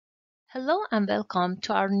Hello and welcome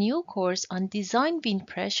to our new course on design wind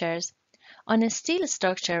pressures on a steel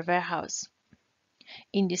structure warehouse.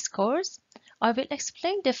 In this course, I will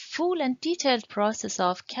explain the full and detailed process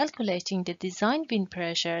of calculating the design wind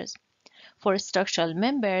pressures for structural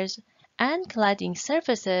members and cladding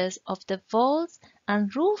surfaces of the walls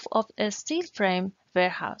and roof of a steel frame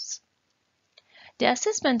warehouse. The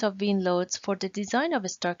assessment of wind loads for the design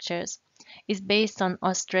of structures is based on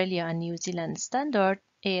Australia and New Zealand standard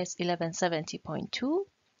AS 1170.2.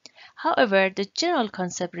 However, the general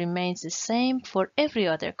concept remains the same for every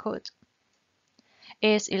other code.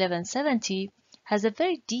 AS 1170 has a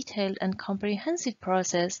very detailed and comprehensive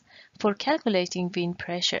process for calculating wind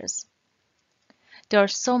pressures. There are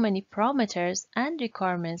so many parameters and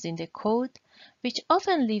requirements in the code, which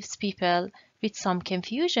often leaves people with some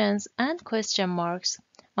confusions and question marks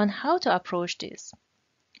on how to approach this.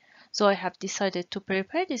 So I have decided to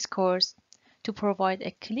prepare this course to provide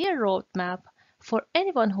a clear roadmap for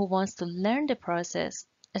anyone who wants to learn the process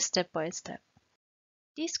step by step.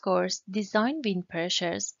 This course, Design Wind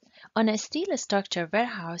Pressures on a Steel Structure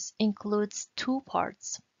Warehouse, includes two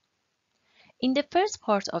parts. In the first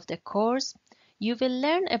part of the course, you will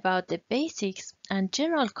learn about the basics and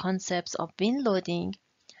general concepts of wind loading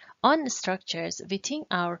on structures within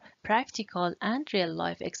our practical and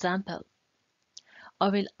real-life example. I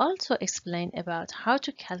will also explain about how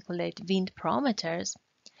to calculate wind parameters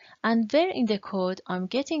and where in the code I'm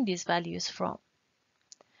getting these values from.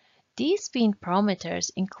 These wind parameters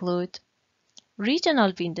include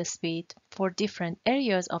regional wind speed for different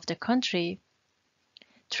areas of the country,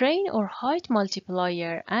 terrain or height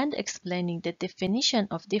multiplier and explaining the definition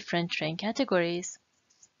of different terrain categories,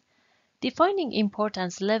 defining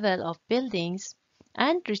importance level of buildings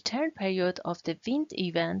and return period of the wind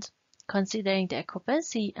event, considering the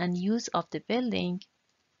occupancy and use of the building,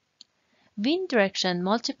 wind direction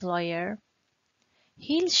multiplier,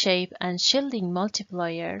 hill shape and shielding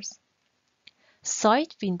multipliers,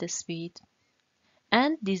 site wind speed,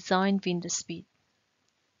 and design wind speed.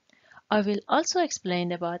 I will also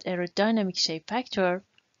explain about aerodynamic shape factor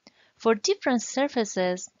for different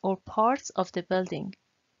surfaces or parts of the building.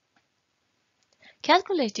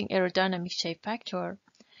 Calculating aerodynamic shape factor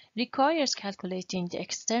requires calculating the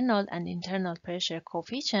external and internal pressure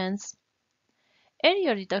coefficients,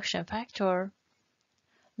 area reduction factor,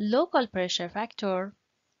 local pressure factor,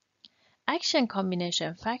 action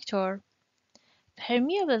combination factor,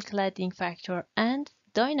 permeable cladding factor, and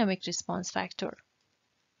dynamic response factor.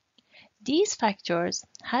 These factors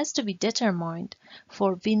has to be determined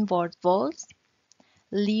for windward walls,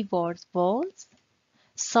 leeward walls,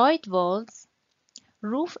 side walls,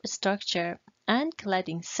 roof structure, and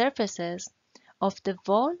cladding surfaces of the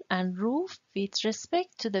wall and roof with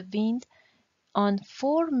respect to the wind on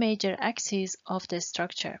four major axes of the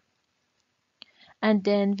structure. And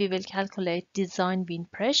then we will calculate design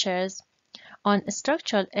wind pressures on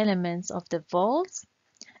structural elements of the walls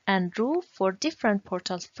and roof for different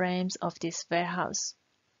portal frames of this warehouse.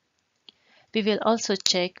 We will also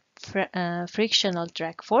check frictional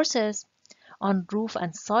drag forces on roof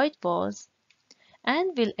and side walls,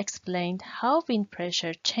 and will explain how wind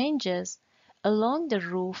pressure changes along the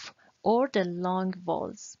roof or the long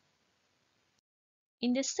walls.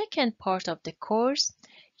 In the second part of the course,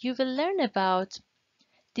 you will learn about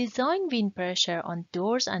design wind pressure on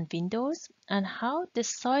doors and windows and how the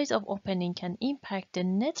size of opening can impact the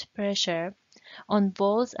net pressure on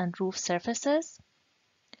walls and roof surfaces,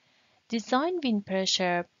 design wind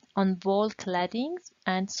pressure on wall claddings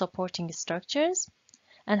and supporting structures,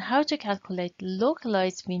 and how to calculate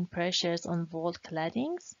localized wind pressures on wall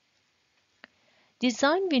claddings,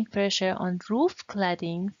 design wind pressure on roof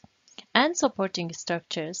claddings and supporting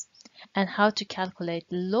structures, and how to calculate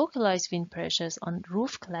localized wind pressures on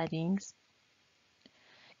roof claddings,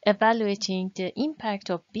 evaluating the impact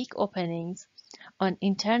of big openings on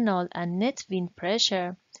internal and net wind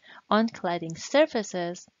pressure on cladding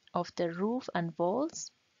surfaces of the roof and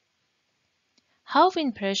walls, how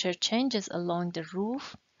wind pressure changes along the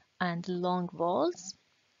roof and long walls,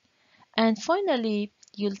 and finally,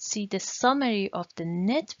 you'll see the summary of the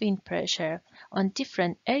net wind pressure on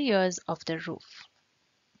different areas of the roof.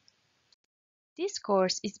 This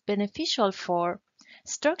course is beneficial for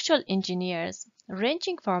structural engineers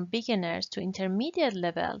ranging from beginners to intermediate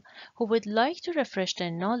level who would like to refresh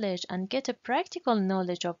their knowledge and get a practical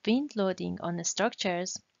knowledge of wind loading on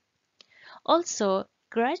structures. Also,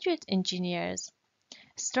 graduate engineers,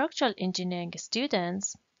 structural engineering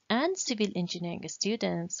students, and civil engineering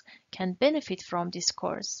students can benefit from this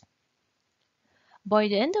course. By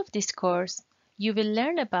the end of this course, you will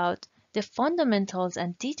learn about the fundamentals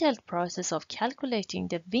and detailed process of calculating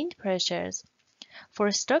the wind pressures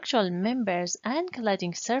for structural members and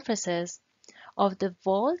cladding surfaces of the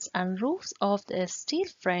walls and roofs of the steel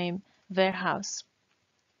frame warehouse.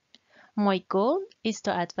 My goal is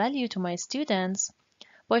to add value to my students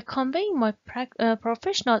by conveying my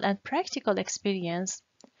professional and practical experience,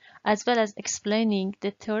 as well as explaining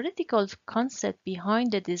the theoretical concept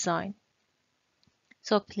behind the design.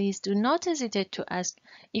 So please do not hesitate to ask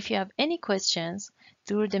if you have any questions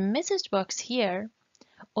through the message box here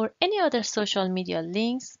or any other social media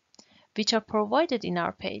links which are provided in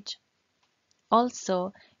our page.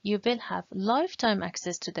 Also, you will have lifetime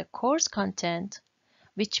access to the course content,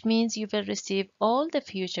 which means you will receive all the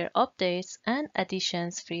future updates and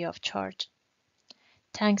additions free of charge.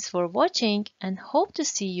 Thanks for watching and hope to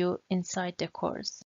see you inside the course.